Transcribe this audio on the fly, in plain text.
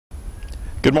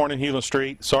Good morning, Hulen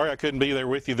Street. Sorry I couldn't be there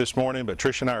with you this morning, but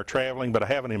Trish and I are traveling, but I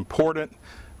have an important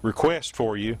request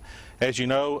for you. As you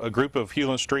know, a group of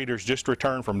Hulen Streeters just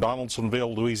returned from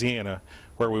Donaldsonville, Louisiana,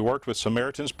 where we worked with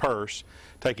Samaritan's Purse,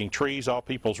 taking trees off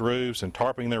people's roofs and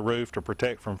tarping their roof to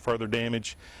protect from further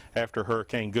damage after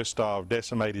Hurricane Gustav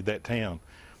decimated that town.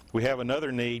 We have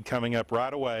another need coming up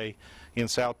right away in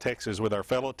South Texas with our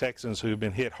fellow Texans who've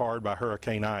been hit hard by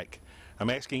Hurricane Ike. I'm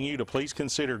asking you to please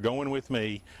consider going with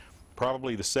me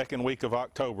probably the second week of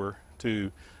October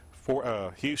to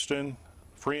Houston,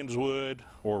 Friendswood,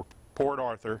 or Port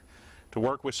Arthur to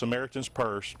work with Samaritan's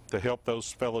Purse to help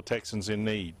those fellow Texans in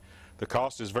need. The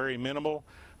cost is very minimal.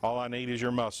 All I need is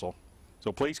your muscle.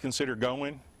 So please consider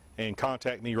going and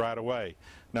contact me right away.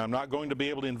 Now, I'm not going to be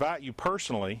able to invite you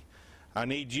personally. I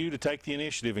need you to take the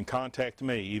initiative and contact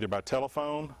me either by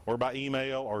telephone or by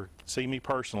email or see me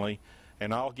personally,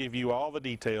 and I'll give you all the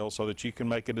details so that you can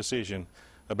make a decision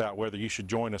about whether you should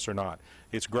join us or not.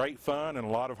 It's great fun and a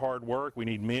lot of hard work. We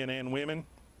need men and women,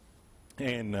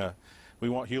 and we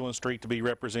want Hulen Street to be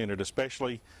represented,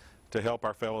 especially to help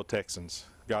our fellow Texans.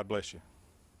 God bless you.